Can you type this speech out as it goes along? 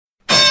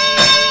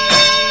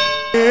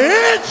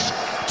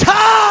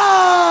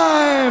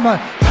gentlemen.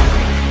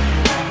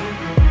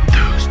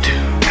 Those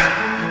two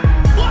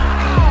guys.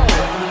 Wow!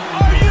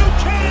 Are you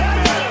kidding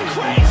me? The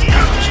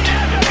craziest thing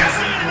I've ever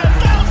seen in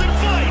 1,000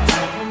 fights!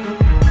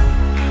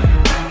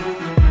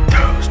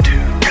 Those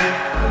two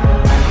guys.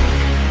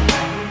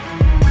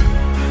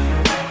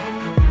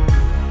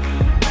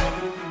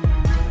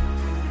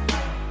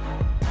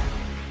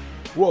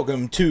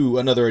 Welcome to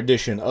another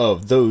edition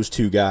of Those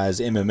Two Guys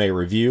MMA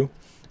Review.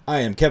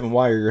 I am Kevin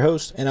Wire, your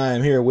host, and I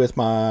am here with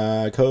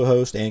my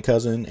co-host and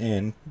cousin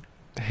and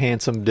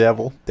Handsome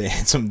devil, the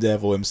handsome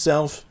devil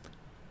himself,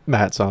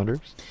 Matt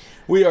Saunders.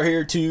 We are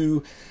here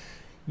to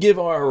give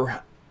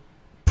our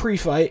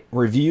pre-fight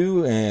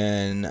review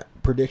and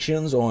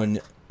predictions on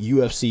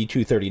UFC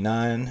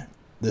 239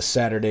 this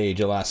Saturday,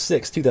 July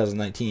 6,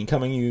 2019,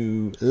 coming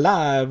you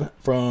live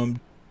from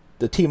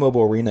the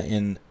T-Mobile Arena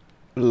in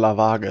La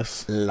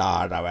Vegas.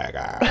 La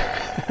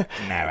Nevada.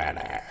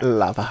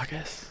 La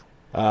Vegas.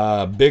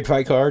 Big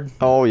fight card.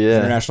 Oh, yeah.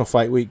 International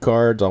Fight Week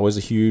card's always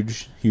a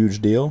huge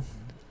deal.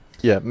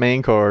 Yeah,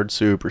 main card,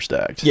 super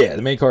stacked. Yeah,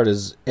 the main card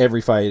is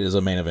every fight is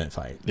a main event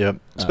fight. Yep,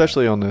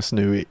 especially on this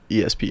new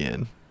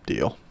ESPN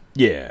deal.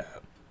 Yeah,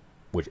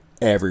 which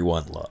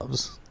everyone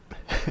loves.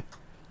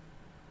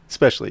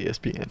 Especially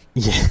ESPN.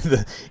 Yeah,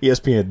 the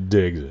ESPN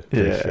digs it. For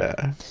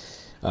Yeah.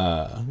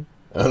 sure.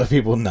 Other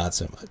people, not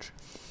so much.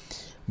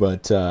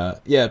 But,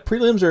 yeah,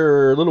 prelims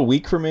are a little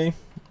weak for me.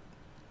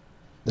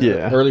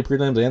 Yeah. Early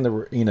prelims and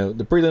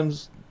the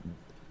prelims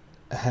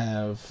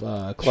have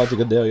Claudia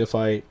Gadelha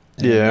fight.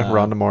 And, Yeah,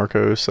 Ronda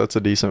Marcos. That's a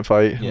decent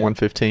fight. Yeah.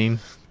 115.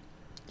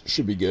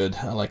 Should be good.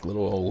 I like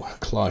little old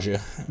Claudia.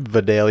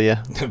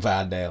 Vidalia.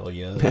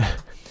 Vidalia.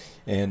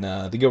 And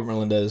the Gilbert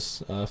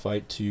Melendez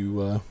fight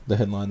to the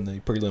headline,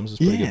 the prelims is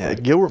pretty good. Yeah,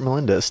 Fight. Gilbert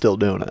Melendez still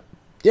doing it.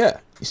 Yeah,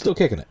 he's still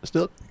kicking it.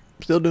 Still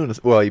doing it.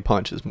 Well, he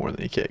punches more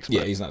than he kicks.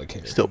 Yeah, but he's not a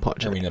kicker. still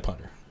punching. Arena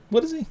punter.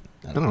 What is he?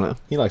 I don't know.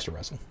 He likes to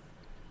wrestle.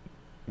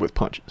 With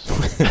punches.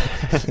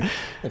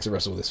 Likes to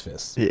wrestle with his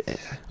fists. Yeah.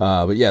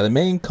 But yeah, the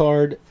main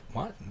card.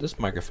 What? This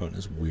microphone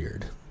is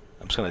weird.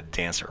 I'm just gonna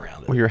dance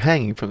around it. Well, you're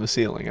hanging from the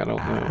ceiling. I don't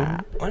know.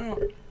 Well,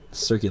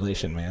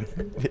 circulation, man.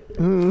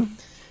 Mm.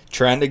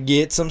 Trying to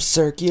get some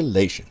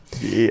circulation.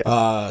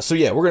 Yeah. So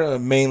yeah, we're gonna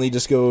mainly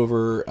just go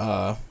over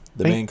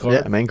the main card.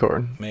 Yeah, main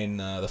card.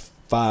 The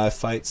 5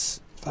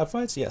 fights. 5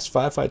 fights? Yes,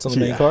 5 fights on the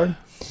main Yeah. card.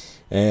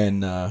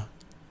 And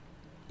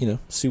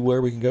see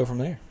where we can go from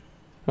there.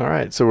 All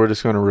right, so we're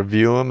just going to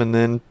review them and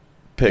then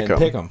pick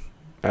them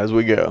as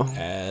we go.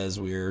 as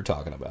we're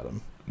talking about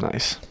them.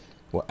 Nice.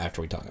 Well, after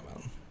we talk about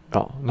them.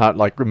 Oh, not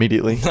like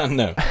immediately.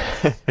 No.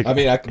 I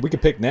mean, we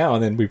could pick now,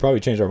 and then we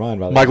probably change our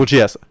mind about Michael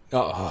Chiesa.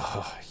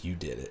 Oh, you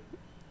did it.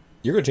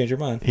 You're going to change your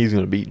mind. He's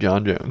going to beat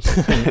John Jones.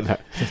 No.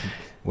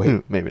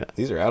 Wait, Maybe not.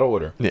 these are out of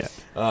order.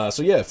 Yeah.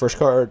 So, yeah, first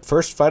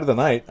fight of the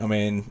night. I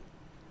mean,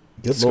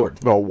 good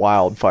Lord. A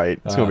wild fight.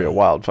 It's going to be a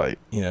wild fight.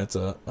 It's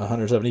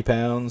 170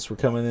 pounds. We're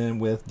coming in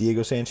with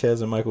Diego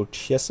Sanchez and Michael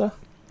Chiesa.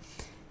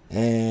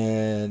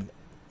 And,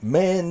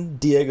 man,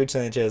 Diego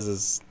Sanchez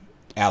is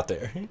out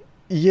there.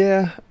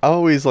 Yeah. You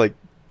always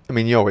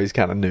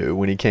kind of knew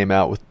when he came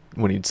out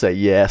when he'd say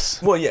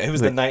yes. Well, yeah, it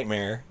was the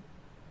nightmare,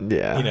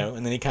 Yeah.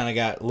 and then he kind of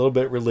got a little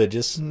bit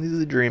religious.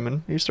 He's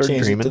dreaming. He started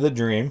Changed dreaming. it to the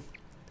dream.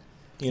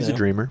 He's a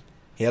dreamer.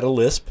 He had a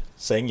lisp,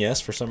 saying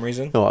yes for some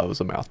reason. No, it was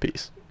a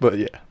mouthpiece. But,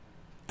 yeah.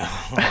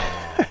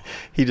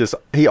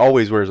 He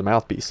always wears a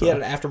mouthpiece. So. He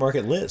had an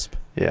aftermarket lisp.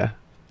 Yeah.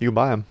 You can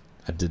buy them.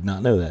 I did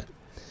not know that.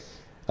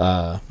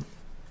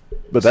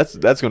 But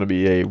that's going to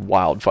be a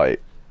wild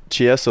fight.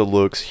 Chiesa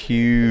looks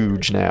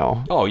huge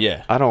now. Oh,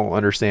 yeah. I don't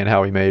understand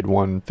how he made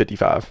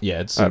 155.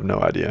 Yeah, I have no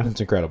idea. It's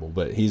incredible.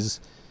 But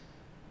he's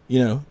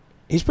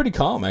pretty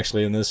calm,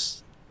 actually, in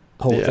this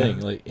whole Yeah.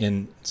 thing.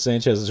 And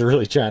Sanchez is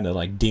really trying to,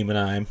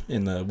 demonize him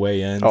in the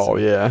weigh-ins. Oh,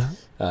 yeah.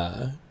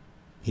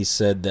 He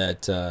said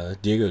that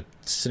Diego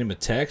sent him a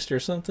text or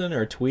something,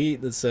 or a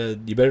tweet that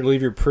said, "You better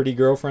leave your pretty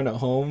girlfriend at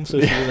home so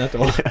she doesn't have to,"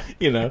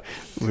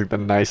 Like the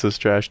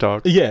nicest trash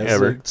talk Yeah, it's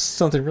ever. like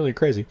something really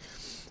crazy.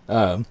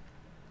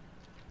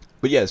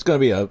 But yeah, it's going to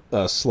be a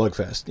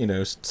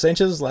slugfest.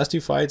 Sanchez' last 2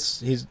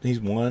 fights, he's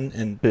won,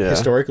 and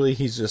historically,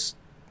 he's just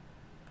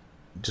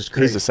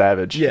crazy. He's a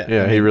savage.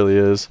 Yeah, he really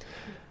is.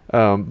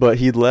 But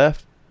he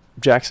left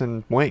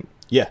Jackson Wink.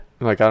 Yeah,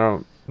 I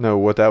don't know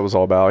what that was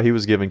all about. He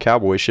was giving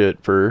Cowboy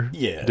shit for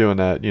doing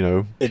that,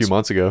 a few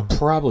months ago.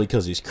 probably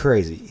because he's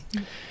crazy.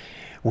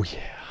 Well,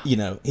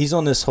 yeah. He's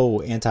on this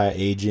whole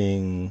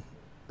anti-aging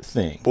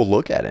thing. Well,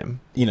 look at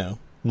him.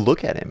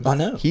 Look at him. I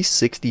know. He's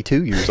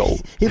 62 years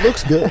old. He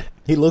looks good.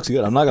 He looks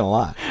good. I'm not gonna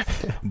lie,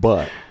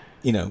 but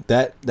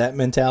that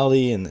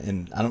mentality,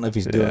 and I don't know if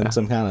he's doing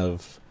some kind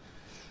of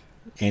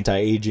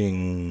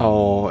anti-aging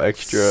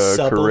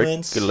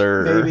supplements,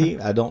 extracurricular. maybe.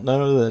 I don't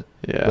know that.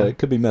 Yeah. But it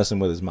could be messing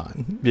with his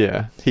mind.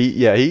 Yeah.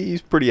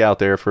 He's pretty out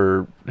there.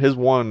 For his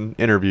one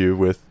interview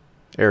with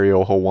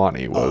Ariel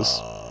Helwani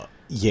was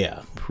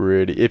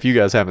pretty. If you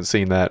guys haven't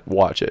seen that,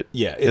 watch it.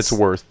 Yeah, it's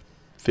worth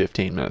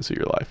 15 minutes of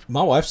your life.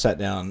 My wife sat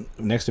down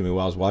next to me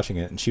while I was watching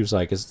it, and she was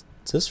like,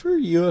 is this for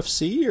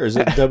UFC or is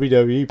it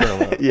WWE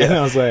promo? Yeah. And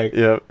I was like,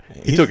 Yep.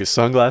 He took his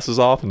sunglasses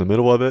off in the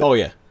middle of it. oh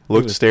yeah,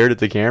 Stared at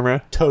the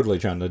camera. totally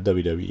trying to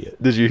WWE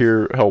it. Did you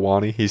hear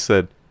Helwani? He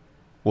said,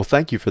 "Well,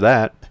 thank you for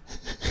that."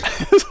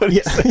 That's what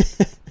he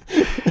said.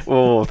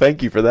 Well,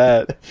 thank you for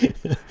that.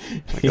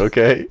 Like,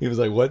 okay. He was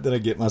like, "What did I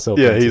get myself?"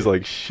 Yeah, into? he's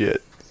like,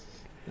 shit.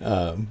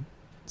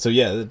 So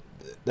yeah,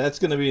 that's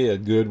going to be a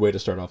good way to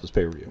start off this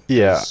pay-per-view.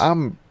 Yeah,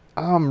 I'm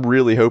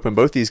really hoping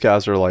both these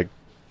guys are like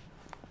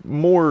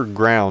more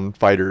ground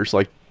fighters.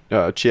 Like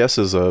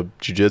Chiesa is a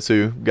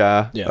jiu-jitsu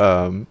guy.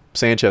 Yeah.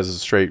 Sanchez is a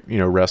straight,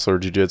 wrestler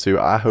jiu-jitsu.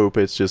 I hope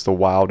it's just the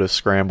wildest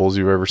scrambles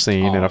you've ever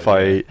seen in Oh, a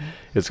fight. yeah.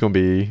 It's going to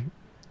be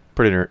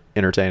pretty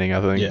entertaining,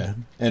 I think. Yeah,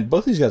 and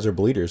both these guys are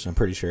bleeders. I'm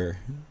pretty sure.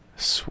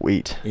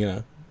 Sweet.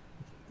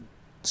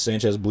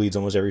 Sanchez bleeds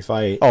almost every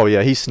fight. Oh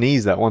yeah, he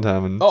sneezed that one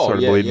time and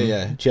started bleeding.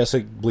 Yeah.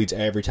 Chiesa bleeds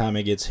every time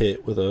he gets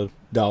hit with a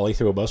dolly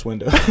through a bus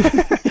window.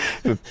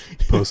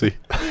 Pussy.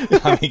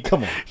 I mean,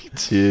 come on,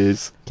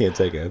 Jeez. can't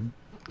take a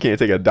Can't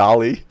take a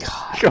dolly.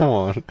 Come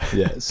on.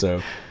 yeah.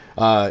 So,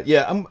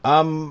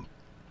 I'm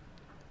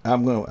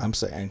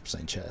saying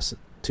Chiesa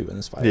too in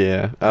this fight.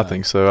 Yeah, I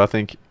think so. I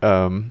think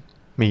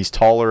he's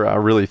taller. I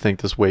really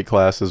think this weight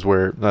class is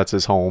where that's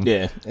his home.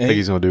 Yeah, I think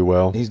he's going to do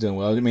well. He's doing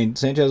well. I mean,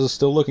 Sanchez is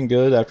still looking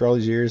good after all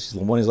these years. He's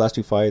won his last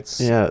 2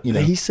 fights. Yeah, you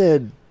know. he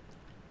said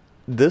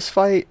this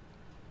fight,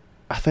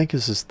 I think,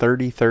 is his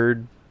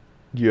 33rd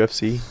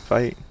UFC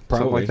fight.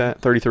 Something Probably. like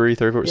that. 33,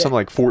 34, Yeah. something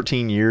like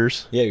 14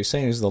 years. Yeah, he was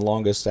saying he's the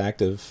longest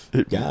active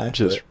guy.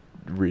 Just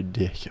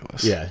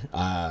ridiculous.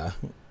 Yeah.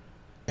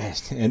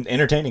 And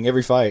entertaining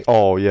every fight.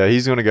 Oh, yeah,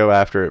 he's going to go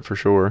after it for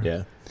sure.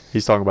 Yeah.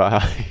 He's talking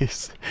about how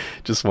he's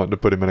just wanting to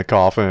put him in a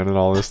coffin and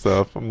all this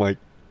stuff. I'm like,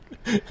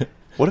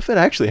 what if it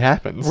actually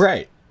happens?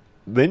 Right.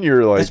 Then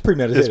you're like, It's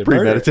premeditated It's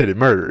premeditated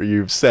murder.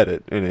 You've said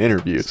it in an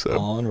interview, so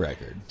On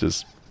record.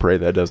 just pray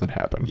that doesn't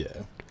happen.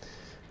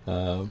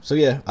 Yeah. So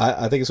yeah,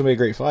 I think it's gonna be a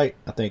great fight.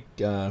 I think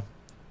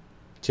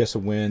Chiesa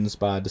wins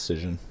by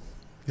decision.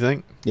 You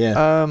think?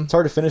 Yeah. It's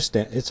hard to finish.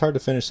 It's hard to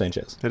finish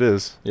Sanchez. It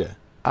is. Yeah.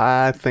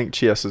 I think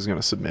Chiesa is going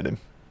to submit him.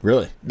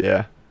 Really?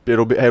 Yeah.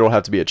 It'll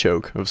have to be a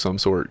choke of some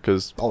sort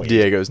because Oh, yeah.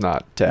 Diego's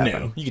not tapping.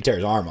 No, you can tear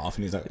his arm off,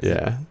 and he's not.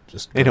 Yeah.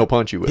 Just And he'll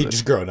punch you with He'd it.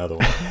 just grow another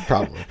one,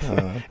 probably. I don't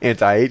know.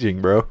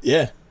 Anti-aging, bro.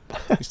 Yeah.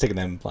 He's taking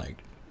them like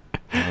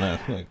I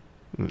don't know.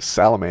 Like,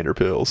 Salamander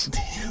pills.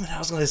 damn it! I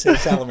was gonna say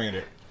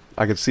salamander.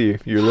 I could see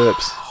your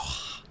lips.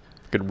 I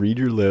could read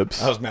your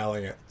lips. I was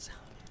mouthing it.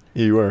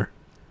 You were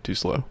too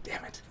slow.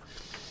 Damn it.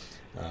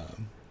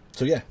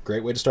 So yeah,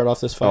 great way to start off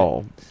this fight.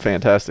 Oh,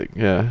 fantastic.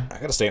 Yeah. I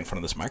gotta stay in front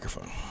of this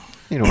microphone.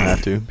 You don't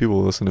have to.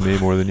 People listen to me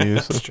more than you.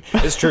 So.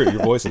 It's true.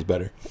 Your voice is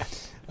better.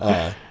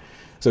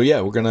 So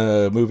yeah, we're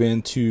gonna move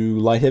into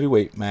light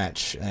heavyweight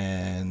match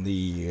and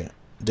the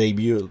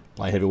debut at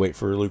light heavyweight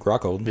for Luke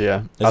Rockhold.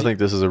 Yeah. I think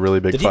this is a really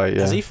big fight.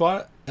 Has Yeah. he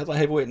fought at light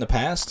heavyweight in the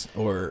past,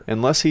 or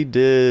Unless he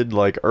did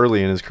like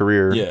early in his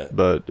career. Yeah,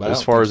 But but I as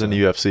don't far think as in so.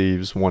 the UFC, he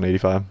was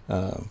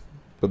 185.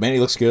 But man, he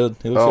looks good.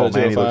 He looks Oh, good at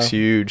man, he 205. looks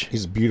huge.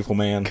 He's a beautiful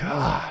man.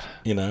 God.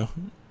 You know,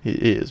 He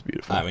is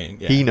beautiful. I mean,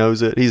 yeah. He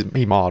knows it. He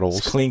he's models.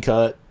 clean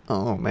cut.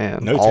 Oh, man.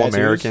 No All tattoos.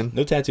 American.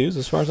 No tattoos,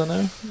 as far as I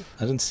know.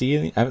 I didn't see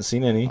any. I haven't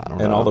seen any. I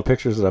don't in know. all the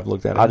pictures that I've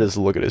looked at. I just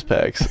look at his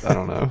pecs. I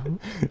don't know.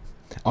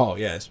 Oh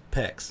yeah, it's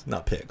pecs,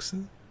 not pics.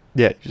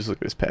 Yeah, you just look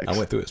at his pecs. I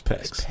went through his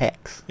pecs.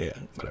 pecs. Yeah,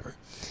 whatever.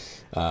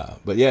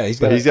 But yeah, he's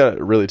But he's got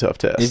a really tough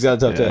test. He's got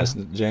a tough Yeah. test.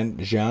 Jan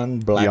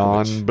Blachowicz. Jan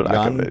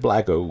Jan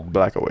Blacko.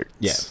 Blachowicz.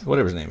 Yeah,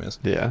 whatever his name is.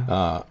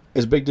 Yeah.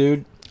 He's a big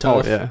dude.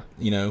 Tough. Oh, yeah.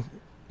 You know,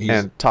 he's,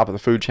 And top of the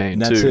food chain,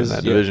 that's too, his, in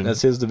that yeah, division.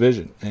 That's his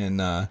division,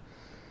 and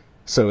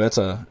so that's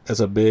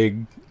a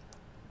big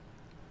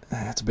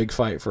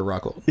fight for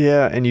Rockhold.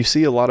 Yeah, and you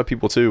see a lot of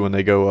people, too, when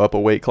they go up a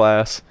weight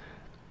class,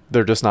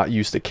 they're just not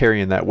used to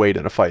carrying that weight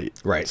in a fight.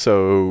 Right.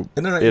 So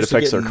And they're not it used to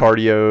affects their getting-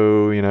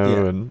 cardio,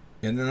 Yeah. and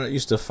And they're not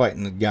used to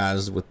fighting the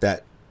guys with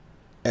that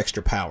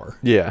extra power.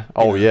 yeah.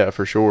 Oh, know? yeah,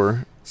 for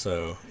sure.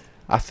 So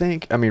I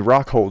mean,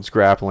 Rockhold's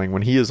grappling,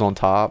 when he is on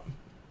top,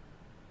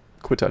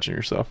 quit touching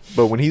yourself,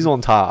 but when he's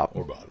on top,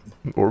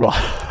 or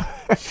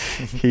bottom.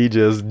 he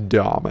just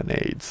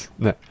dominates.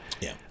 Yeah.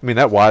 I mean,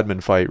 that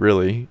Weidman fight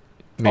really,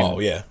 I mean, Oh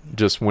yeah.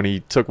 just when he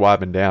took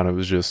Weidman down, it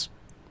was just,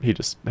 he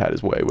just had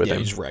his way with Yeah,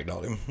 him. he just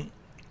ragdolled him.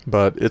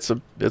 But it's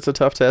a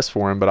tough test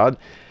for him, but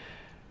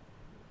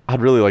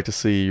I'd really like to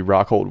see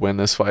Rockhold win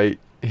this fight.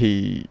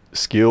 He,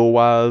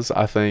 skill-wise,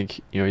 I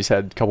think, he's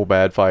had a couple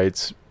bad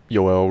fights.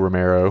 Yoel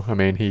Romero, I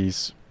mean,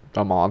 he's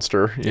a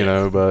monster, you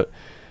know, but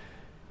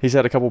he's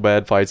had a couple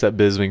bad fights. That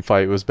Bisping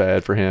fight was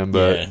bad for him,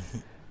 but yeah.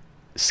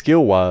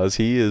 skill-wise,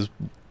 he is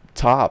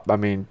top. I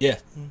mean, Yeah.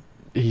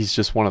 he's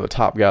just one of the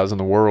top guys in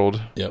the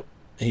world. Yep.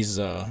 He's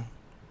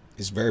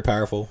very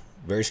powerful,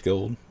 very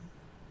skilled.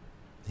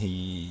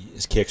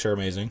 His kicks are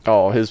amazing.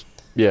 Oh,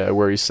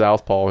 where he's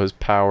southpaw, his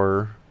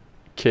power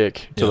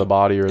kick to Yeah. the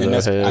body or And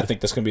the head. I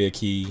think that's going to be a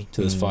key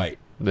to this fight.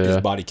 Yeah. His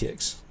body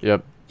kicks.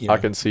 Yep. You know. I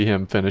can see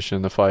him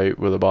finishing the fight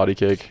with a body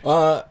kick.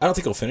 I don't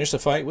think he'll finish the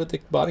fight with the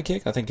body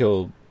kick. I think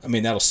he'll. I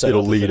mean, that'll set.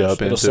 It'll up the lead finish. up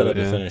It'll into set it, up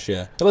the yeah. finish.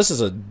 Yeah, unless it's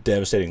a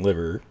devastating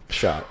liver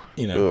shot.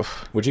 You know, Ugh.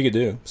 which he could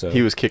do. So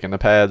He was kicking the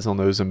pads on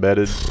those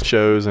embedded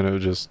shows, and it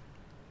was just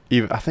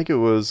even. I think it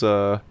was.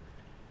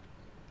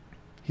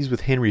 He's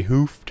with Henry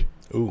Hooft.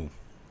 Ooh,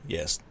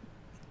 yes.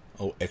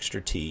 Oh, extra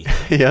T.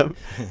 Yep,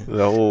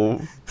 the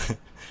whole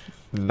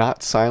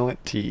not silent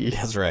T.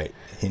 That's right.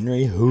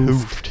 Henry Hoof.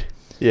 Hoofed.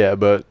 Yeah,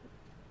 but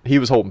he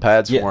was holding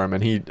pads Yeah. for him,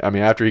 and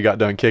after he got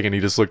done kicking, he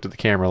just looked at the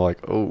camera like,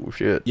 "Oh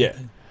shit." Yeah.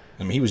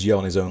 I mean, he was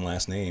yelling his own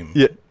last name.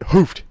 Yeah,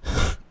 hoofed,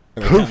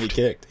 Every time he Hoofed.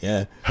 kicked.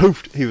 Yeah.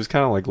 hoofed. He was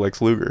kind of like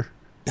Lex Luger.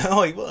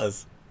 Oh, he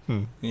was.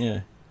 Hmm.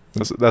 Yeah.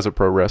 That's a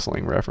pro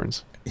wrestling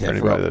reference Yeah, for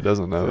anybody for- that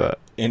doesn't know that.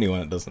 Anyone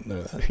that doesn't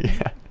know that,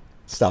 Yeah,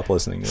 stop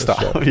listening to this stop.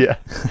 show. Yeah,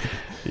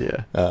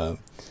 yeah.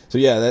 So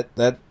yeah,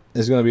 that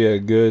is going to be a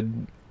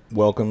good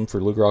welcome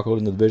for Luke Rockhold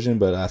in the division,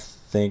 but I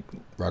think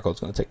Rockhold's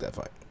going to take that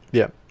fight.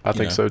 Yeah, I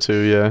think know. so too.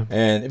 Yeah,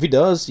 And if he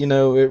does, it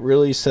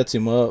really sets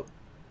him up.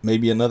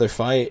 Maybe another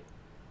fight.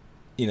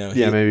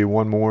 maybe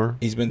one more.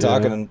 He's been Yeah.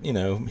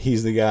 talking.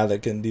 He's the guy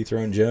that can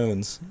dethrone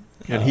Jones.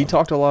 And he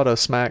talked a lot of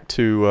smack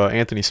to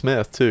Anthony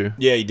Smith too.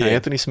 Yeah, he did. And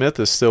Anthony Smith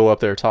is still up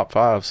there, top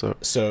 5. So,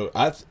 So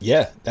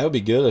that would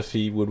be good if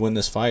he would win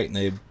this fight, and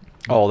they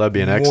that'd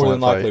be an more than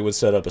excellent likely fight. would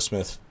set up a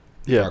Smith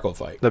Yeah, Rockhold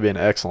fight that'd be an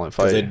excellent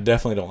because they fight.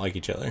 definitely don't like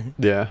each other.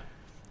 Yeah,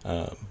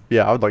 Um,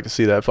 yeah, I would like to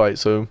see that fight.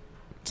 So,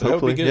 so that would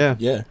hopefully, be good.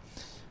 Yeah.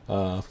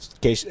 In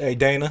case, hey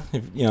Dana,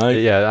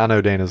 yeah, I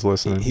know Dana's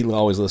listening. he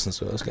always listens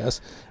to us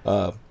guys.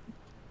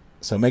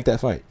 So make that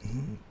fight,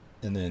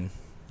 and then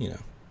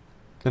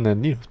And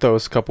then throw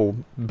us a couple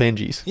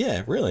Benjis.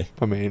 yeah, really,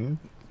 I mean,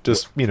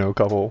 just a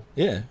couple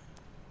yeah,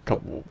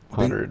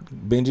 hundred.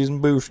 Benjis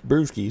and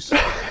brewskis.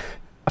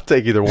 I'll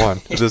take either one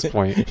at this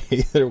point.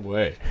 Either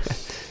way.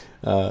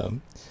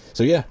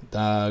 So yeah,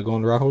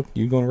 going to Rockhold.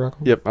 You going to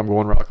Rockhold? Yep, I'm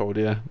going Rockhold.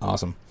 Yeah,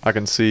 Awesome. I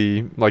can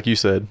see, like you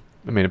said.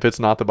 I mean, if it's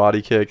not the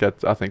body kick,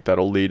 I think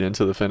that'll lead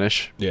into the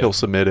finish. Yeah. He'll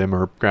submit him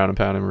or ground and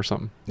pound him or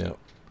something. Yeah.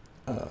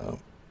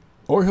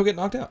 Or he'll get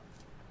knocked out.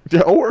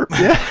 Yeah, or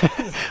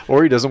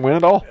he doesn't win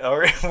at all.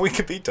 Or we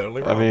could be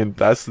totally I mean,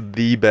 that's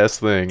the best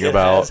thing It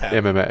about has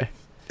happened. MMA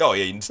oh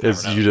yeah, you just never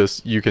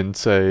is know. you can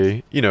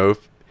say,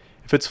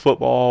 if it's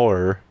football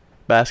or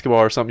basketball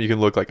or something, you can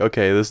look like,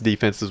 okay, this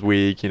defense is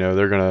weak.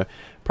 They're gonna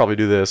probably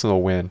do this and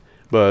they'll win.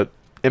 But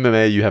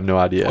MMA, you have no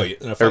idea. Oh, yeah,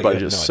 in a fight, you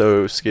Everybody's have just no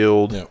so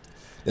skilled. Yeah.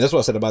 And that's what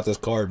I said about this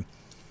card.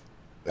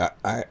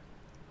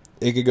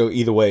 It could go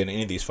either way in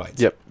any of these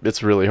fights. Yep,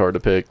 it's really hard to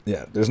pick.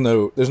 Yeah. There's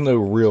no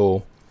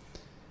real.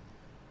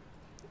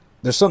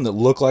 There's some that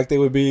look like they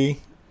would be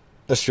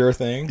a sure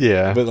thing.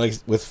 Yeah. But like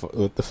with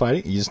the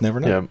fighting, you just never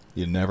know.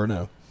 Yeah. You never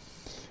know.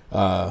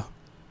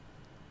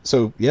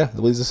 So yeah,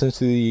 that leads us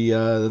into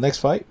the next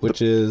fight,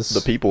 which is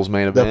The people's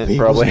main the event,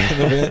 people's probably. main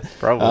event.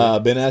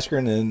 Probably. Ben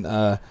Askren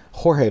and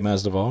Jorge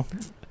Masvidal.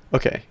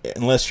 Okay.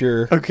 Unless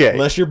you're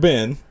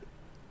Ben,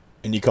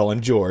 and you call him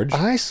George.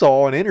 I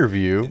saw an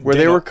interview where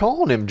they Dana- were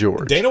calling him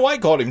George. Dana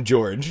White called him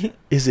George.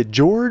 Is it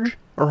George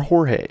or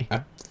Jorge?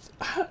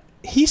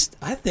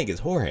 I think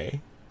it's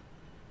Jorge.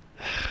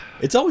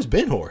 It's always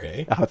been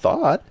Jorge. I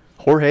thought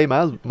Jorge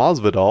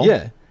Masvidal.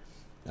 Yeah.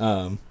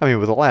 I mean,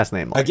 with a last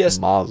name like I guess-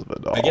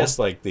 Masvidal. I guess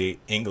like the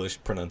English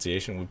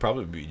pronunciation would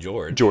probably be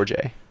George. George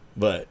A.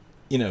 But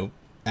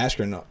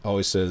Askren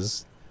always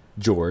says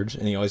George,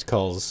 and he always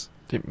calls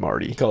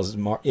Marty.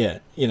 Yeah.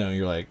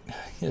 You're like,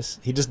 yes,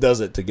 he just does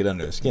it to get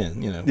under his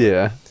skin.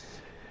 Yeah.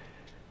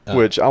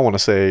 Which I want to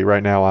say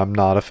right now, I'm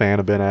not a fan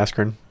of Ben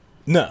Askren.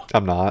 No,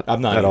 I'm not.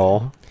 I'm not at either.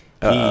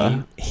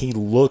 all. he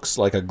looks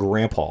like a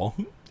grandpa.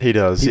 He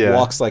does. He yeah.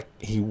 walks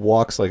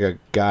like a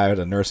guy at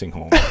a nursing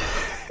home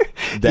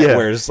that Yeah,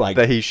 wears like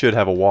that he should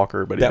have a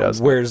walker, but he that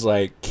doesn't. wears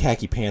like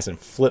khaki pants and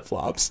flip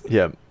flops.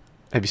 Yeah.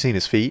 Have you seen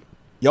his feet?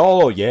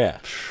 Oh yeah,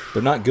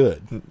 they're not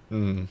good.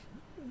 Mm.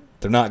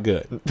 They're not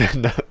good.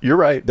 No, you're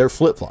right. They're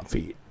flip flop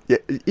feet.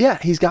 Yeah,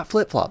 he's got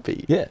flip flop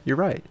feet. Yeah. You're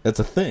right. That's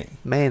a thing.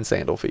 Man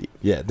sandal feet.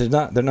 Yeah, they're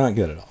not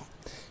good at all.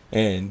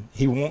 And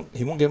he won't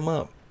give them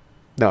up.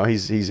 No,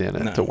 he's in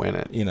it No, to win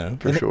it.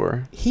 For And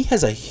sure. He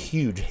has a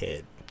huge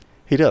head.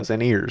 He does,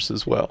 and ears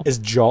as well. His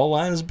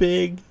jawline is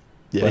big.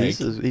 Yeah, like-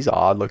 he's an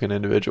odd looking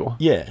individual.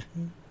 Yeah,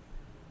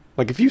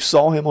 Like if you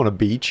saw him on a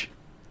beach,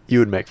 you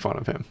would make fun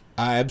of him.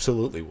 I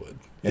absolutely would.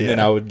 And Yeah. then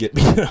I would get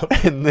beat up.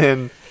 And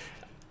then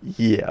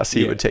yes,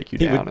 he Yeah, would take you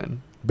he down would-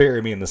 and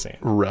Bury me in the sand.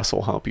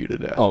 wrestle hump you to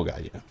death. Oh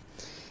god,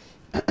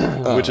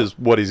 yeah. Which is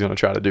what he's going to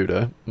try to do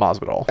to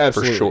Masvidal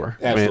Absolutely, for sure.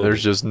 I mean, absolutely.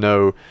 there's just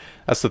no.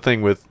 That's the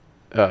thing with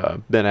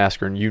Ben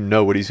Askren. You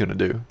know what he's going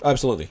to do.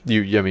 Absolutely.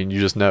 You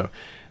just know.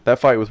 That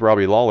fight with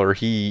Robbie Lawler,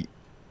 he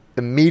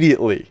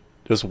immediately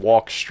just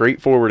walked straight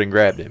forward and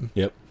grabbed him.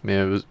 Yep.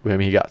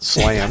 He got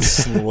slammed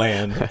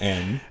Slammed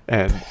and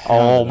and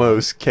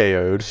almost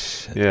KO'd.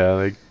 Yeah,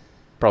 they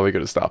probably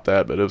could have stopped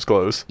that, but it was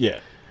close. yeah.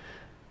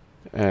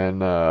 And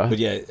But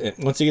yeah,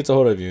 once he gets a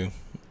hold of you,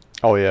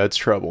 oh yeah, it's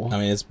trouble. I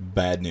mean, it's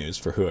bad news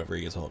for whoever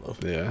he gets a hold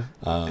of. Yeah.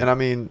 Um, And I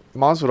mean,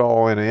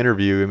 Masvidal in an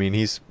interview, I mean,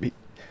 he's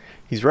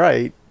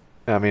right.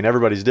 I mean,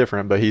 everybody's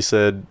different, but he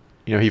said,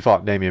 he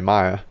fought Damian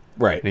Maia,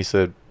 Right. and he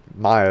said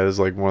Maia is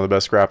like one of the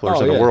best grapplers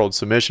Oh, in yeah. the world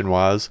submission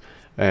wise,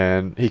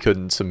 and he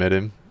couldn't submit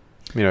him.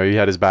 He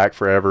had his back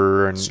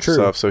forever and It's true.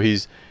 stuff, so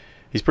he's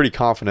pretty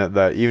confident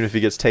that even if he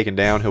gets taken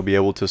down, he'll be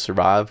able to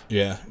survive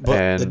Yeah. But the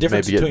and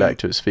difference maybe get between back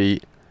to his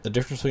feet. the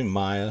difference between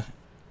Maya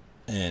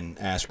and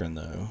Askren,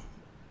 though,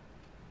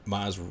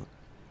 Maya's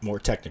more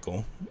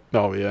technical,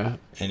 Oh yeah,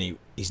 and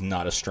he's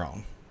not as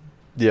strong.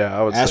 yeah.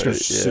 I would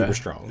Askren's say yeah. super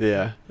strong.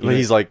 Yeah, You know,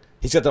 he's like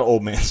He's got that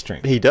old man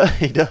strength, he does,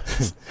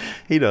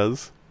 he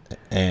does.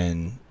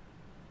 and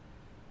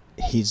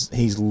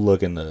he's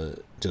looking to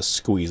just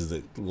squeeze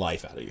the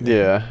life out of you.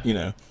 Yeah. You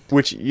know.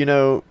 Which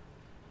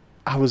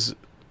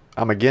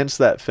I'm against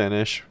that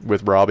finish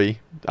with Robbie.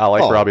 I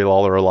like Oh. Robbie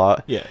Lawler a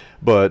lot. Yeah.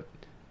 But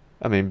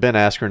I mean, Ben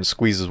Askren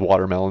squeezes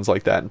watermelons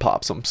like that and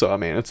pops them. So I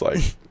mean, it's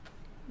like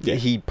Yeah.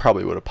 he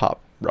probably would have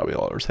popped Robbie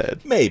Lawler's head.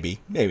 Maybe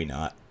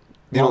not.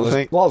 You don't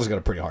think? Lawler's got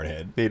a pretty hard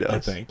head. He does. I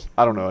think.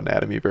 I don't know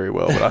anatomy very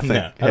well, but I think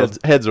No, I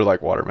don't- heads are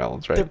like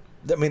watermelons, right?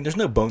 I mean, there's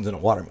no bones in a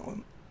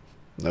watermelon.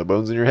 No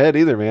bones in your head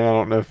either, man. I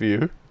don't know if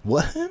you.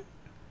 What?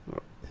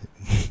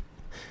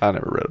 I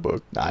never read a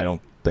book. I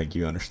don't think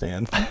you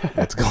understand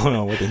what's going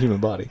on with the human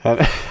body.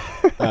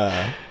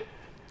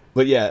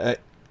 But yeah,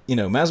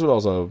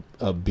 Masvidal's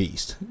a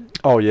beast.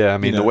 Oh yeah, I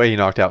mean You know- the way he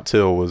knocked out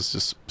Till was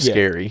just Yeah,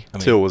 scary. I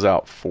mean- Till was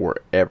out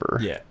forever.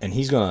 Yeah, and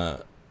he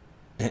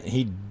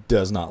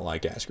does not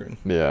like Askren.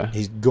 Yeah.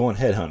 He's going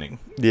head hunting.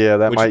 Yeah,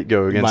 that which might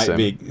go against might him.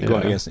 be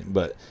going Yeah. against him.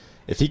 But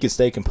if he could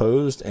stay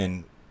composed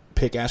and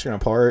pick Askren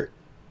apart,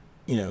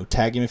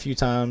 tag him a few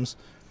times,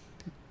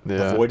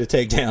 Yeah. avoid a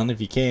takedown if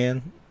you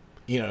can,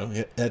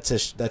 that's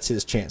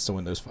his chance to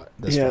win this fight.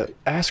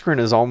 Askren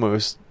is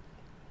almost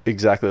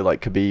exactly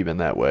like Khabib in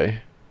that way,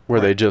 where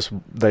Right.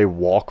 they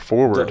walk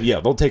forward.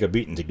 They'll take a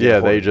beating to get. Yeah,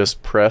 they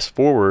just press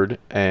forward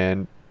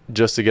and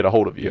just to get a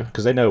hold of you.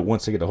 because they know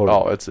once they get a hold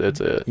Oh, of it's it.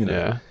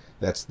 Yeah,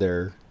 that's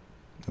their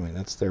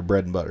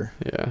bread and butter.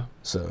 yeah,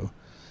 So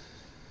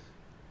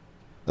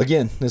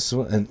again, this is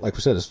and like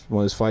we said, it's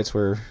one of those fights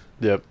where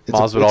yep. it's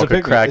a Masvidal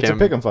could crack it's him a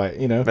pick 'em fight,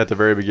 at the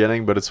very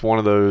beginning, but it's one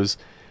of those.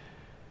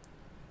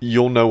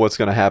 You'll know what's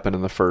going to happen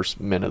in the first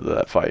minute of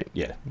that fight.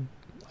 Yeah.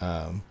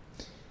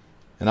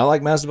 And I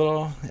like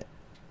Masvidal.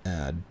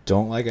 I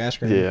don't like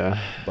Askren. Yeah,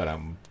 But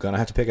I'm gonna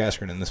have to pick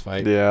Askren in this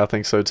fight. yeah, I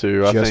think so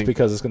too. I Just think.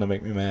 because it's gonna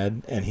make me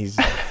mad, and he's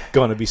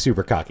gonna be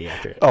super cocky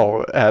after it.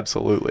 Oh,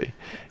 absolutely.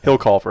 He'll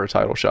call for a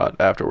title shot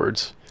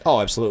afterwards. Oh,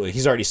 absolutely.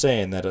 He's already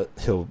saying that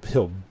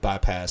he'll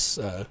bypass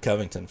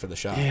Covington for the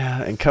shot.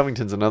 Yeah, and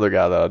Covington's another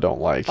guy that I don't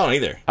like. I don't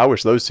either. I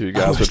wish those two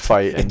guys would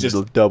fight and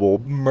just double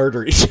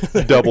Murder each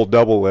other.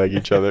 leg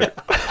each other.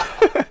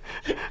 I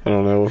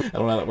don't know. I don't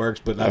know how that works,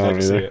 but I'd I like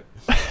don't to see either.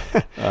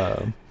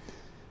 it.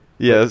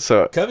 Yeah,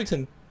 so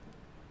Covington,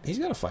 he's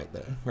got a fight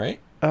though, right?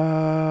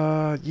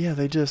 yeah,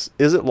 is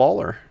it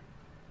Lawler?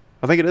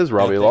 I think it is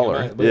Robbie I think it Lawler.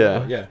 might be.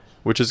 Yeah. Yeah.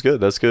 Which is good.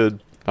 That's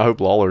good. I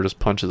hope Lawler just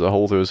punches a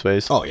hole through his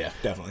face. Oh yeah,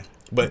 definitely.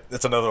 But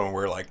that's another one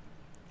where like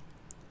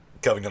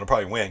Covington will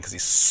probably win because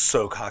he's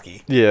so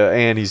cocky. Yeah,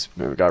 and he's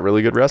got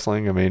really good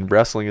wrestling. I mean,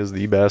 wrestling is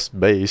the best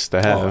base to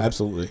have. Oh,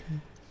 absolutely.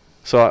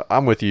 So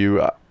I'm with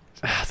you. I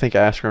think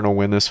Askren will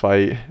win this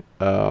fight.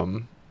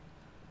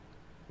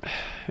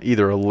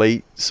 Either a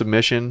late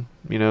submission,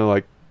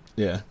 like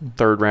Yeah.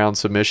 third round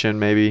submission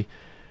maybe,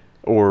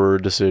 or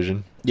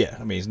decision. Yeah.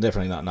 I mean, he's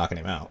definitely not knocking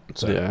him out.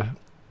 So Yeah.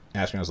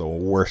 Askren has the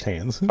worst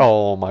hands.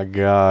 Oh my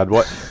God!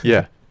 What?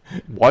 Yeah.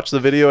 Watch the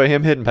video of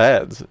him hitting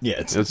pads. Yeah,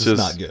 it's just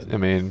not good. I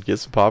mean, get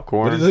some But he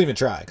popcorn. doesn't even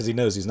try because he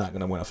knows he's not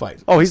going to win a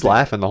fight. Oh, he's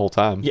laughing the whole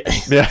time. Yeah.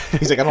 Yeah.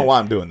 He's like, I don't know why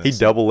I'm doing He this.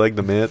 double legged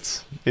the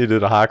mitts. He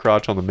did a high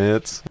crotch on the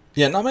mitts.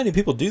 Yeah, not many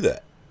people do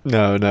that.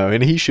 No,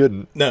 and he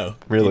shouldn't. No,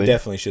 Really? he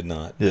definitely should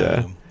not.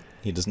 Yeah.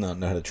 He does not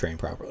know how to train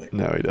properly.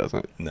 No, he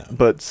doesn't. No.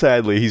 But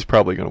sadly, he's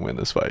probably going to win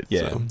this fight.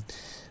 Yeah.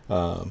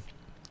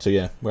 So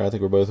yeah, well, I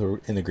think we're both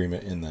in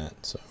agreement in that.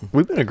 So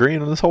We've been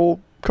agreeing on this whole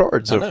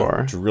card I so know,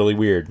 far. it's really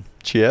weird.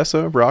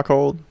 Chiesa,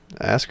 Rockhold,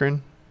 Askren.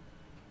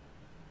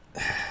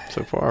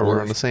 So far, we're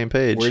on the same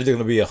page. We're either going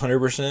to be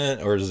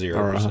 100% or 0%.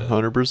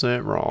 Or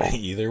 100% wrong.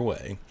 Either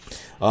way.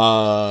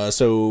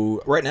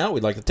 So right now,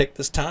 we'd like to take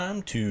this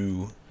time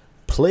to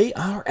play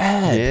our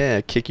ad.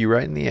 Yeah, kick you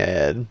right in the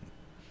ad.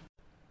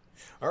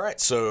 All right,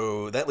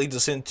 so that leads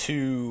us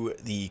into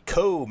the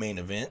co-main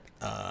event,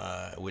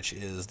 which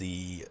is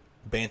the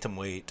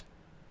bantamweight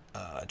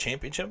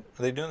championship.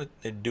 Are they doing it?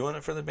 They're doing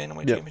it for the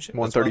bantamweight Yep, championship.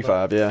 That's what I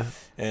thought. 135, yeah.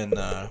 And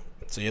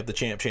so you have the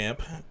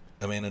champ,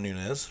 Amanda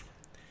Nunes,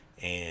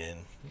 and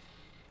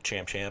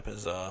champ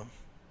is a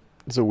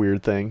It's a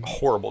weird thing.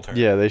 horrible term.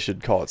 Yeah, they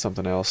should call it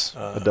something else.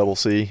 A double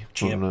C.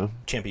 I don't know.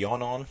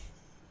 Championon.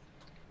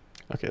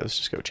 Okay, let's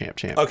just go champ.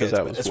 Okay, Because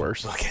that was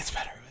worse. Okay, it's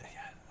better.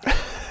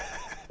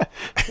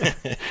 Yeah,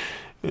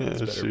 It's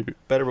better, shoot.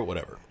 better, but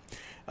whatever.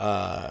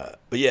 But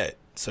yeah,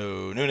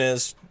 so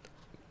Nunes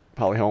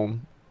Holly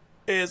Holm.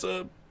 is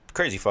a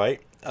crazy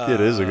fight.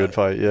 It is a good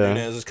fight, yeah.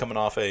 Nunes is coming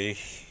off a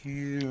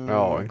huge,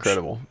 Oh,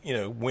 incredible.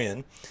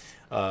 win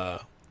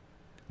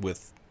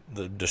with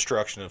the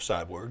destruction of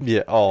Cyborg.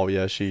 Yeah. Oh,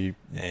 yeah. She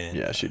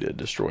And she did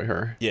destroy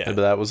her. Yeah. But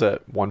that was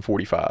at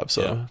 145.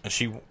 So yeah. And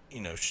she,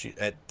 she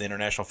at the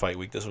International Fight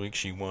Week this week,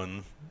 she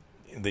won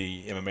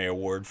the MMA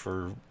award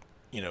for,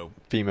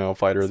 female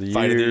fighter of the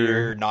Fight year. of the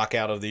Year,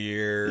 Knockout of the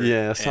Year.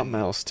 Yeah, and something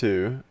else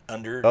too.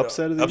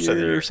 Upset of the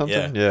year or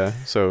something. Yeah.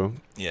 So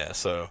Yeah,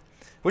 so,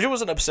 which it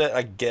was an upset,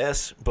 I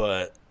guess,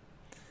 but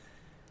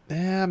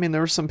yeah, I mean,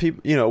 there were some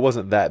people. It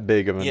wasn't that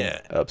big of an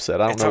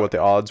upset. I don't It's know hard- what the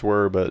odds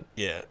were, but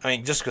yeah, I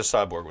mean, just because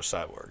Cyborg was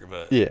Cyborg,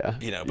 but yeah,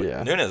 but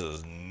yeah. Nunes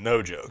is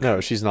no joke.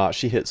 No, she's not.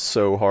 She hits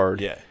so hard.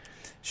 Yeah,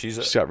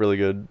 she's Got really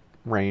good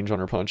range on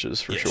her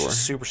punches for sure. She's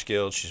super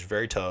skilled. She's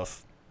very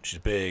tough. She's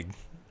big.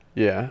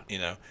 Yeah,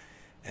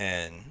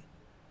 and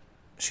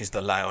she's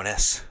the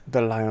Lioness.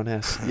 the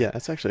Lioness. Yeah,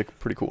 that's actually a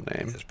pretty cool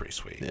name. It's pretty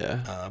sweet.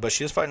 Yeah. But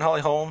she is fighting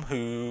Holly Holm,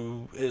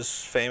 who is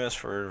famous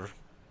for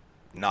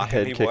knocking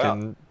Head people kicking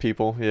out,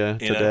 people, to know?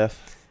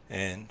 death.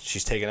 and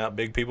she's taken out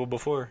big people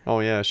before. Oh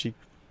yeah, she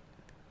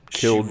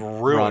killed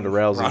ruined Ronda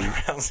Rousey's Ronda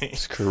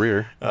Rousey's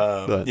career.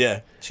 But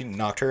yeah, she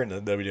knocked her into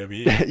the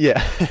WWE.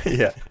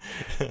 yeah.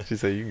 She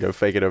said you can go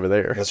fake it over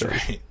there. That's So,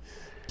 right.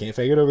 Can't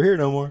fake it over here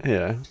no more.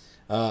 Yeah.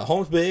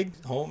 Holm's big.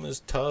 Holm is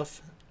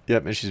tough.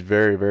 Yep, and she's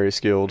very, very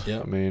skilled.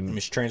 Yep. I mean,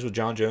 she trains with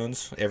John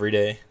Jones every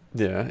day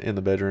yeah, in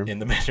the bedroom. in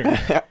the bedroom.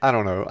 I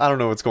don't know. I don't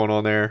know what's going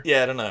on there.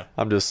 Yeah, I don't know,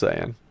 I'm just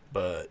saying.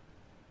 but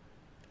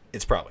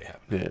it's probably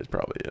happening. Yeah, it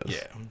probably is.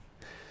 Yeah.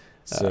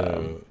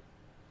 So,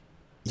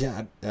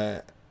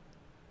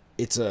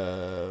 it's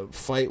a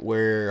fight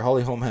where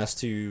Holly Holm has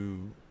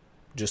to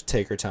just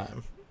take her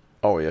time,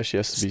 Oh yeah, she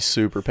has to be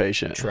super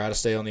patient. try to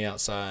stay on the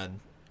outside,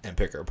 and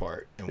pick her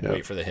apart, and Yep.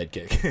 wait for the head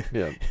kick.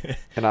 Yeah,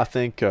 and I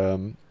think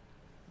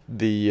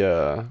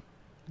the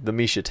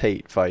Misha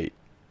Tate fight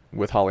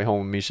with Holly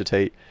Holm and Misha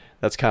Tate,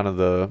 that's kind of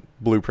the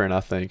blueprint.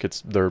 I think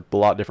they're a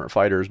lot different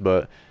fighters,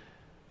 but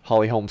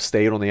Holly Holm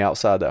stayed on the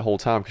outside that whole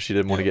time because she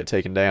didn't want to Yep. get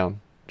taken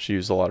down. She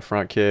used a lot of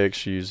front kicks.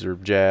 She used her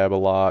jab a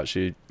lot.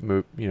 She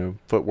moved,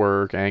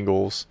 footwork,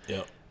 angles,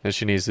 Yep. and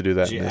she needs to do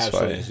that She in this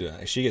absolutely fight. needs to do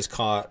that. If she gets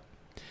caught,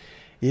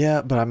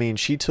 Yeah, but I mean,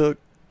 she fought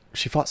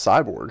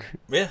Cyborg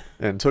yeah,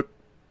 and took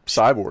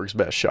Cyborg's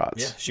best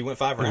shots. yeah, she went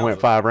 5 And rounds.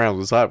 went 5 rounds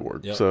with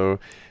Cyborg. Yep. So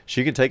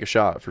she can take a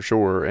shot for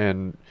sure.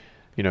 And,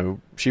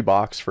 she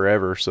boxed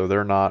forever, so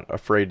they're not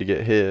afraid to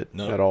get hit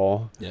No. at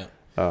all. Yeah.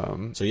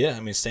 Um, So yeah, I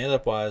mean, stand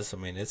up wise, I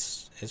mean,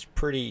 it's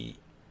pretty,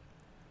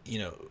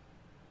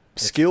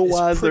 skill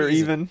wise, pretty they're easy.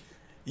 even.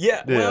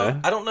 Yeah, well,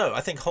 Yeah. I don't know.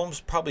 I think Holmes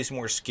probably is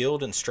more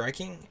skilled in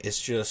striking.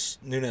 It's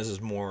just Nunes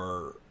is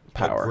more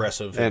Power.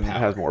 aggressive And power.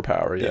 has more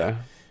power, yeah.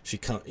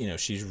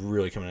 She's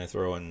really coming in and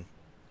throwing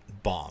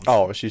bombs.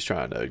 Oh, she's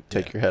trying to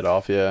take Yeah. your head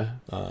off, yeah.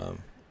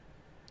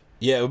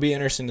 Yeah, it would be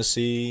interesting to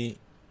see,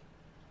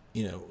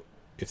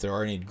 if there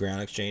are any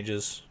ground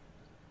exchanges.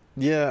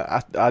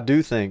 Yeah, I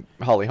do think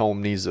Holly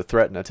Holm needs to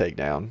threaten a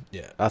takedown.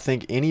 Yeah. I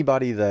think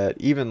anybody that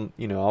even,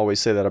 I always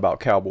say that about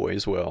Cowboy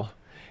as well.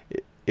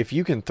 If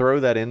you can throw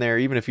that in there,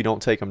 even if you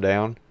don't take them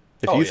down,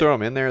 if Oh, you yeah. throw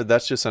them in there,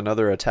 that's just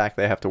another attack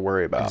they have to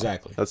worry about.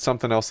 Exactly. That's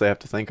something else they have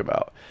to think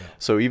about. Yeah.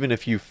 So even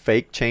if you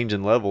fake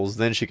changing levels,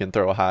 then she can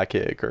throw a high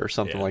kick or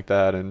something Yeah. like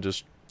that and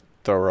just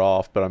throw her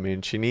off. But I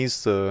mean, she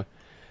needs to,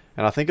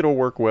 and I think it'll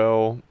work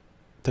well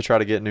to try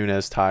to get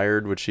Nunes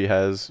tired, which she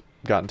has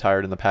gotten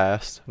tired in the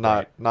past.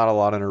 Not a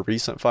lot in her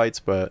recent fights,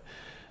 but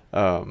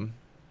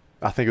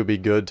I think it would be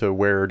good to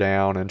wear her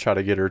down and try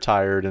to get her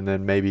tired, and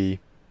then maybe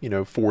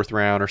 4th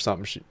round or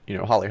something.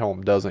 Holly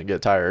Holm doesn't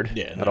get tired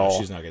at all.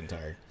 She's not getting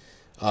tired.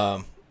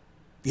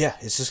 Yeah,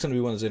 it's just going to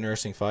be one of those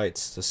interesting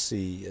fights to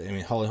see. I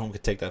mean, Holly Holm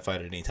could take that fight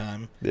at any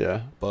time,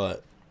 Yeah,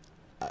 but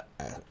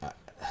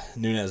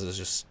Nunes is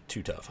just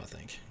too tough, I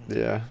think.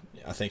 yeah,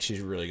 I think she's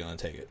really going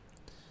to take it.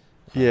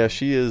 yeah.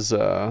 She is.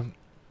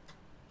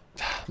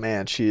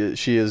 Man, she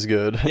is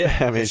good. Yeah,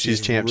 I mean, she's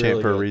champ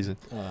really for a good. reason.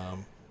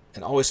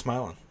 And always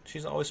smiling.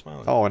 She's always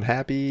smiling. Oh, and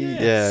happy.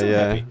 Yeah, so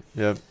happy.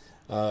 Yep.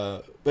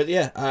 But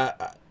yeah,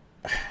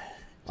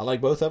 I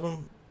like both of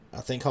them.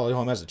 I think Holly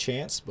Holm has a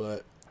chance,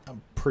 but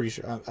I'm pretty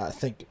sure. I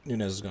think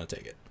Nunes is going to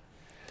take it.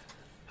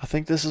 I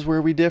think this is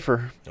where we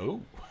differ.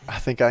 Oh, I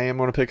think I am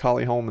going to pick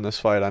Holly Holm in this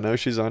fight. I know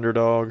she's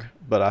underdog,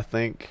 but I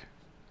think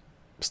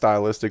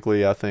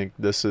stylistically, I think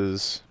this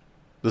is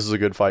a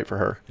good fight for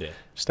her. yeah.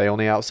 Stay on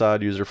the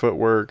outside, use her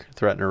footwork,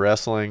 threaten her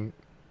wrestling,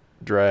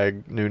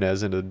 drag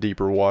Nunes into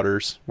deeper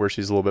waters where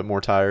she's a little bit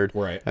more tired,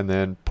 Right. and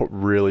then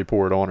really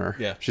pour it on her.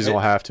 Yeah. She's going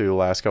to have to the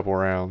last couple of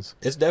rounds,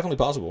 It's definitely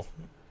possible.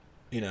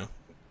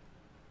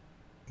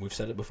 We've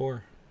said it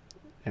before.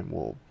 and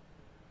we'll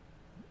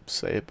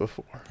say it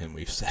before. And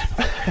we've said it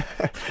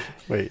before.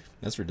 Wait.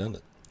 That's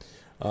redundant.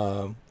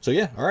 So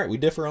yeah, all right, we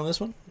differ on this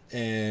one,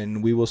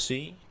 and we will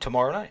see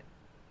tomorrow night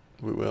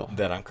We will.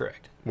 that I'm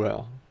correct.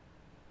 Well,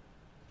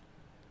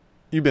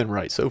 you've been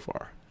right so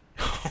far.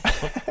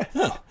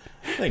 Oh,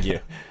 thank you.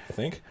 I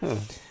think.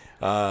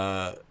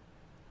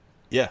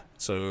 Yeah.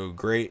 So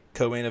great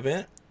co-main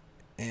event,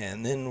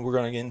 and then we're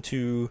gonna get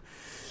into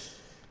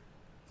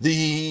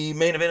the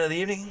main event of the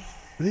evening.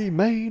 The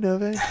main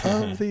event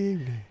of the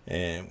evening.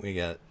 And we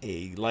got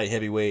a light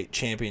heavyweight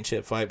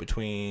championship fight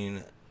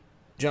between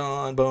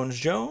John Bones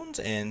Jones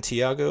and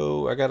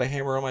Tiago, I got a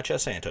hammer on my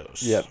chest,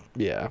 Santos. Yep.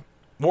 Yeah.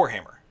 More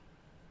hammer.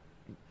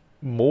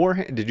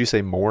 Did you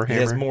say more hammer?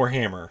 He has more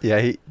hammer.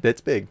 Yeah,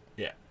 that's big.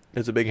 Yeah.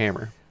 It's a big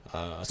hammer.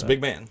 It's a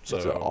big man. So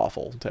It's an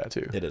awful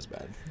tattoo. It is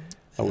bad.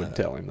 I wouldn't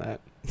tell him that.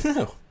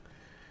 No.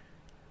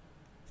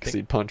 Because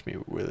he'd punch me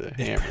with a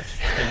hammer.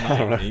 He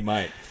might. He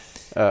might.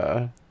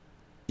 Uh,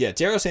 Yeah,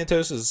 Thiago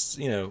Santos is,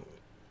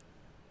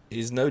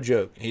 he's no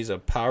joke. He's a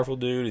powerful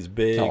dude. He's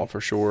big. oh, for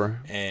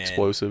sure. And,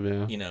 Explosive,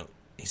 yeah.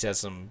 He's had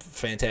some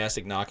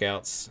fantastic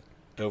knockouts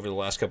over the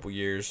last couple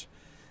years.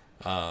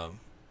 But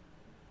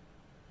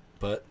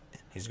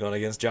he's going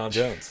against John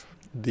Jones.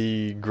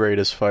 The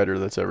greatest fighter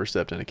that's ever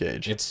stepped in a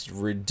cage. It's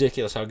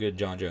ridiculous how good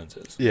John Jones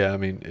is. Yeah, I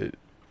mean,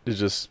 it's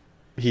just,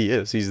 he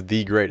is. He's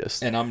the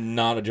greatest. And I'm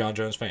not a John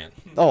Jones fan.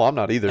 Oh, I'm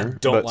not either. I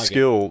don't but like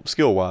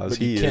skill-wise, But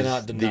he you is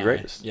cannot deny the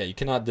greatest. Yeah, you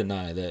cannot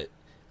deny that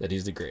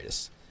he's the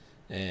greatest.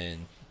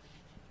 And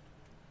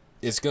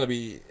it's gonna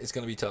be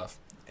tough.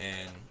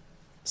 And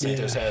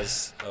Santos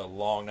has a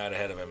long night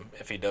ahead of him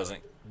if he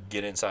doesn't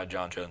get inside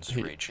John Jones'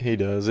 reach. He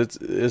does.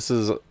 This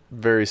is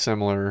very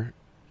similar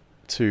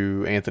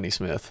to Anthony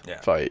Smith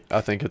fight.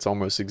 I think it's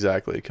almost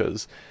exactly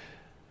because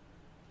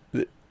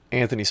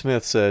Anthony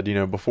Smith said,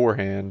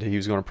 beforehand he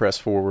was going to press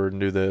forward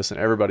and do this, and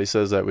everybody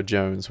says that with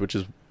Jones, which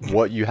is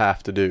what you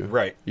have to do.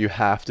 Right. You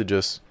have to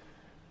just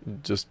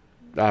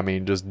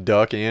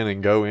duck in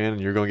and go in,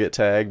 and you're going to get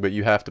tagged, but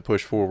you have to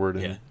push forward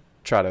and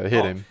try to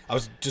hit him. I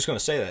was just going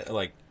to say that,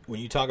 like, when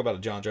you talk about a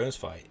John Jones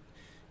fight,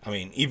 I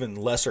mean, even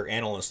lesser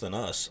analysts than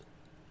us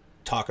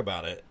talk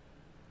about it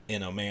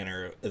in a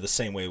manner the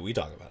same way we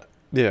talk about it.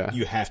 Yeah.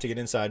 You have to get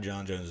inside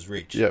John Jones'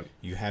 reach. Yep.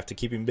 You have to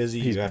keep him busy.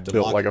 He's you have to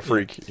built lock like a him in.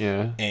 freak.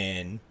 Yeah.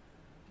 And,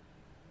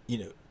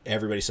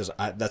 everybody says,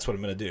 that's what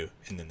I'm going to do.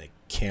 And then they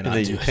cannot And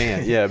then do you it.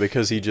 can't. Yeah,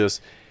 because he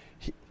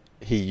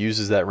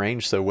uses that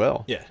range so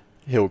well. Yeah.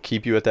 He'll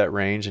keep you at that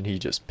range, and he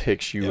just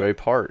picks you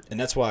apart. And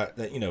that's why,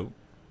 the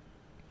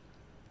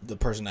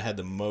person that had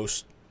the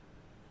most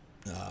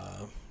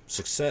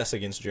success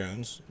against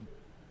Jones,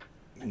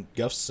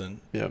 Gustafsson,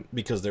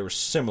 because they were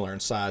similar in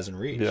size and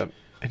reach. Yep.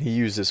 And he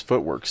used his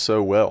footwork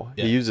so well.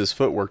 Yeah. He used his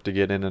footwork to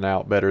get in and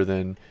out better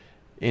than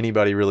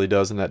anybody really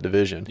does in that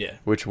division. Yeah.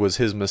 Which was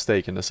his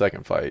mistake in the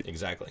second fight.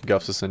 Exactly.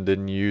 Gustafsson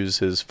didn't use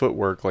his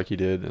footwork like he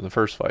did in the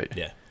first fight.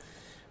 Yeah.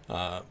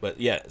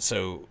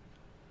 So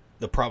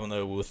the problem,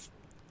 though, with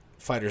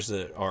fighters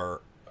that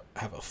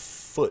have a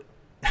foot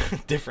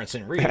difference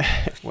in reach,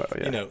 Well,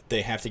 yeah.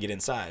 they have to get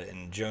inside.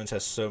 And Jones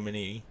has so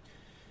many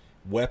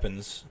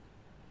weapons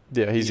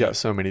Yeah, he's got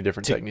so many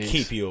different to techniques.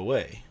 keep you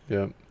away.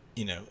 Yep.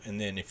 And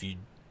then if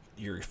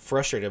you're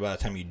frustrated by the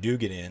time you do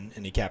get in,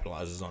 and he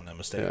capitalizes on that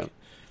mistake.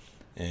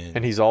 Yeah.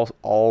 And he's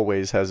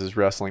always has his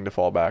wrestling to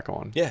fall back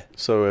on. Yeah.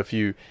 So if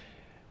you,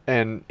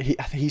 and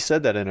he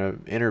said that in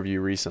an interview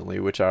recently,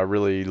 which I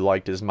really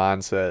liked his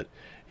mindset.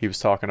 He was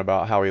talking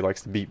about how he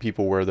likes to beat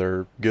people where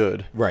they're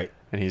good. Right.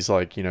 And he's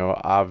like,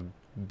 I've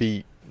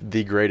beat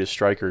the greatest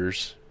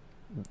strikers,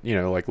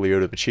 like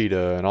Lyoto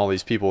Machida and all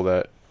these people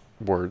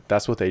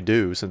that's what they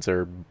do since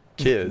they're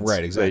kids.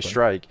 Right, exactly. They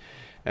strike.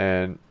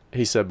 And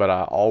he said, but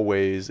I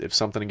always, if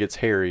something gets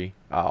hairy,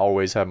 I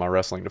always have my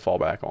wrestling to fall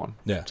back on.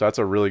 Yeah. So that's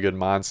a really good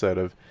mindset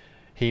of,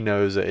 he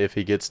knows that if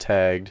he gets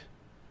tagged,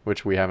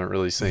 which we haven't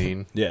really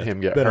seen him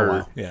get been a hurt,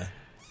 while.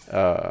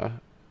 Yeah.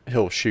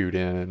 he'll shoot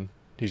in.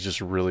 He's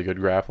just a really good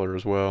grappler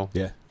as well.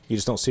 Yeah. You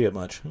just don't see it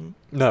much.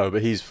 No,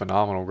 but he's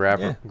phenomenal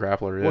grappler. Yeah.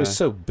 Well, he's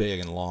so big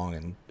and long,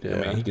 and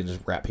Yeah. he can just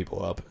wrap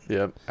people up.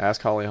 Yep.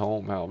 Ask Holly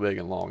Holm how big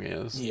and long he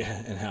is.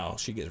 Yeah, and how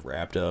she gets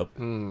wrapped up.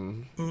 Get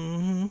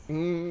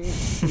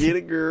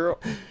it, girl.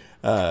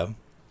 I'm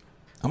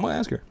gonna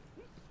ask her.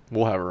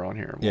 We'll have her on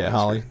here. We'll ask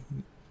Holly, her.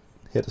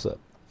 hit us up.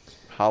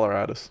 Holler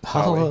at us.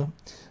 Holla. Holly.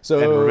 So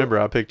And remember,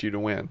 I picked you to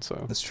win.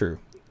 So that's true,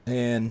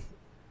 and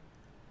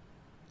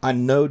I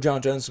know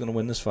John Jones is gonna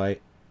win this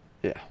fight,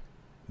 yeah.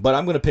 but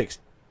I'm gonna pick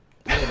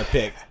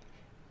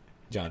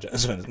John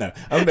Jones. No,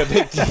 I'm gonna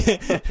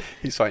pick.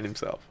 He's fighting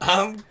himself.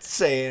 I'm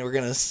saying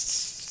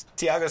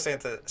Thiago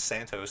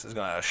Santos is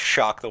gonna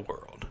shock the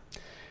world.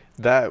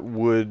 That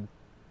would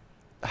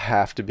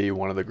have to be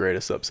one of the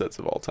greatest upsets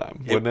of all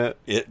time, wouldn't it?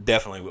 It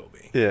definitely will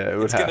be. Yeah, it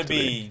would It's have gonna to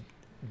be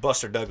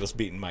Buster Douglas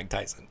beating Mike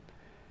Tyson.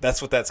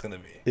 That's what that's gonna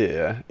be.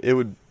 Yeah, it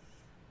would,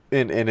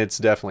 and it's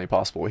definitely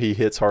possible. He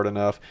hits hard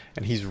enough,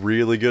 and he's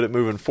really good at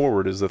moving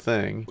forward. Is the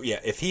thing. Yeah,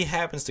 if he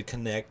happens to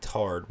connect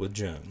hard with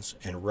Jones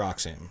and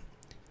rocks him,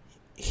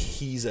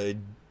 he's a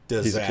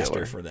disaster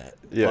killer. for that.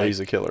 Yeah,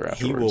 he's a killer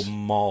He afterwards. will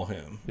maul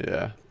him.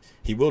 Yeah,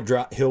 He will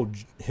drop. He'll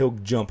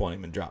jump on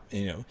him and drop.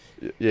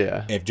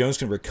 yeah. If Jones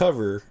can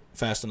recover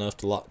fast enough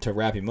to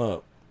wrap him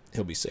up,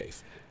 he'll be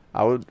safe.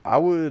 I would.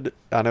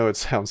 I know it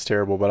sounds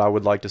terrible, but I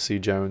would like to see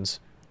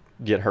Jones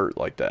get hurt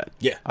like that.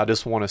 Yeah. I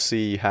just want to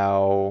see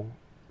how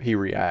he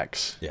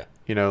reacts. Yeah.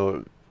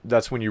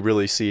 That's when you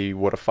really see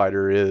what a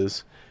fighter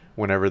is.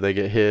 Whenever they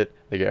get hit,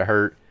 they get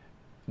hurt.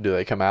 Do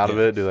they come out of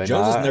it? Do they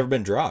Jones not? has never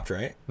been dropped,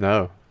 right?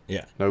 No.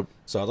 Yeah. Nope.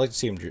 So I'd like to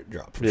see him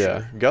drop for Yeah.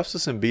 sure.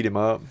 Gustafson beat him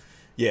up,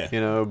 Yeah.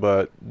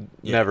 but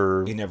Yeah,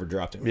 never. He never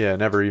dropped him. Yeah,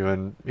 never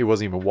even. He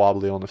wasn't even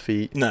wobbly on the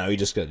feet. No, he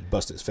just got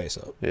busted his face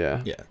up.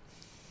 Yeah. Yeah.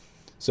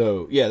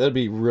 So yeah, that'd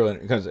be real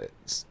because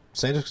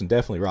Santos can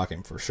definitely rock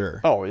him for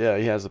sure. Oh yeah,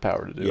 he has the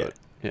power to do Yeah. it.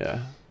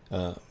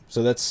 Yeah.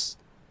 So that's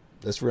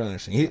real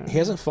interesting. He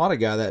hasn't fought a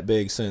guy that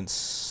big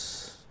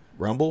since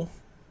Rumble.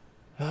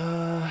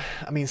 I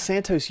mean,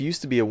 Santos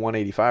used to be a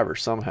 185er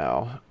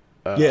somehow.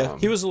 Yeah,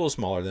 he was a little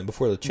smaller than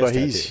before the chest But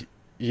tattoo. he's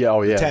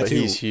but tattoo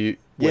he's huge.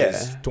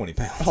 weighs Yeah. 20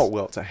 pounds. Oh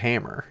well, it's a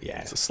hammer.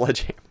 Yeah. It's a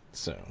sledgehammer.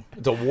 So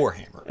it's a war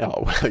hammer.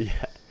 Oh well,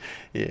 yeah,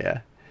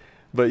 yeah.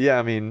 But yeah,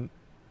 I mean,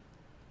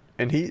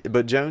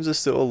 but Jones is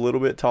still a little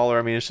bit taller.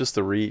 I mean, it's just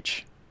the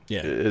reach.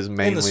 Yeah, Is and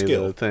mainly the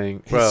skill. the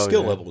thing. His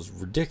skill yeah. level is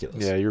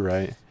ridiculous. Yeah, you're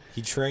right.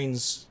 He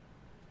trains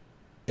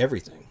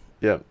everything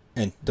Yep.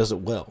 and does it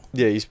well.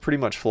 Yeah, he's pretty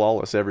much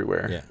flawless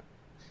everywhere. Yeah,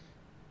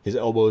 his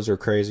elbows are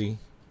crazy.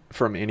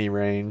 From any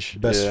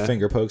range. Best yeah.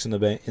 finger pokes in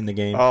the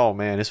game. Oh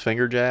man, his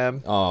finger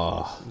jab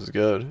Oh, was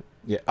good.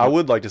 yeah. I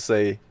would like to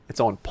say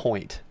it's on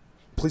point.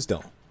 Please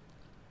don't.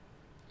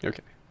 Okay,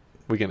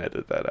 we can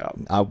edit that out.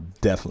 I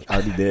definitely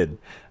already did.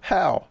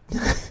 How?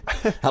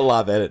 I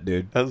live edit,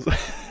 dude. That's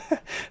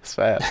it's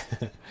fast.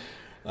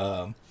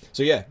 So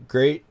yeah,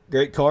 great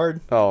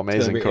card. Oh, It's gonna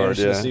amazing be card.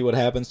 interesting Yeah. to see what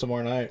happens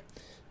tomorrow night.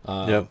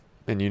 Yep.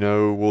 And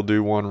we'll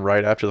do one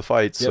right after the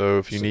fights. Yep. So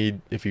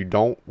if you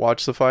don't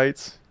watch the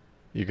fights,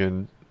 you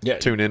can Yeah.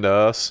 tune into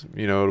us.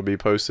 It'll be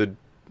posted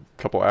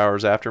a couple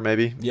hours after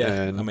maybe. Yeah,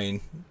 And I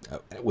mean,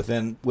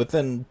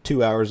 within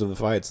 2 hours of the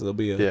fights, there'll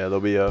be a there'll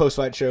be a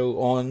post-fight show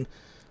on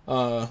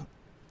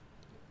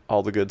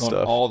all the good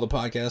stuff. all the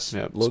podcast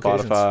Yep.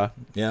 locations. Spotify.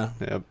 Yeah,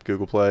 Yep.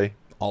 Google Play.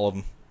 all of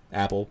them.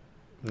 Apple,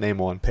 Name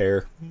one.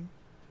 Pear,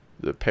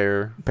 The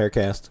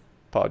Pearcast,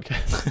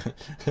 podcast.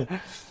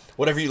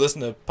 whatever you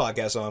listen to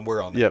podcasts on,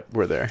 we're on there. Yep,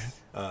 we're there.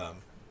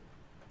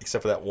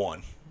 Except for that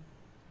one.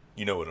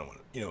 You know which one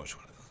it is.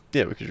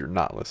 Yeah, because you're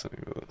not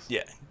listening to this.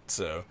 Yeah.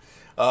 So,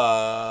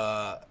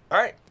 all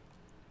right.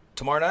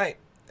 Tomorrow night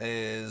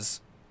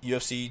is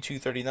UFC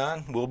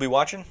 239. We'll be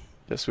watching.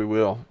 Yes, we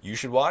will. You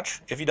should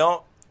watch. If you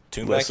don't,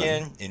 tune Listen.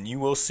 back in, and you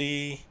will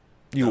see.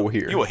 You will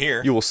hear. You will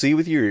hear. You will see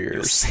with your You'll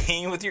ears.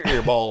 see with your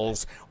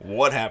earballs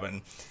what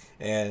happened,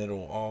 and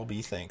it'll all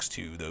be thanks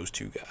to those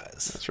two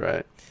guys. That's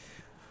right.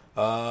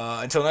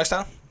 Until next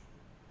time,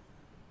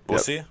 we'll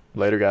Yep. see you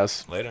Later,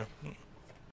 guys. later.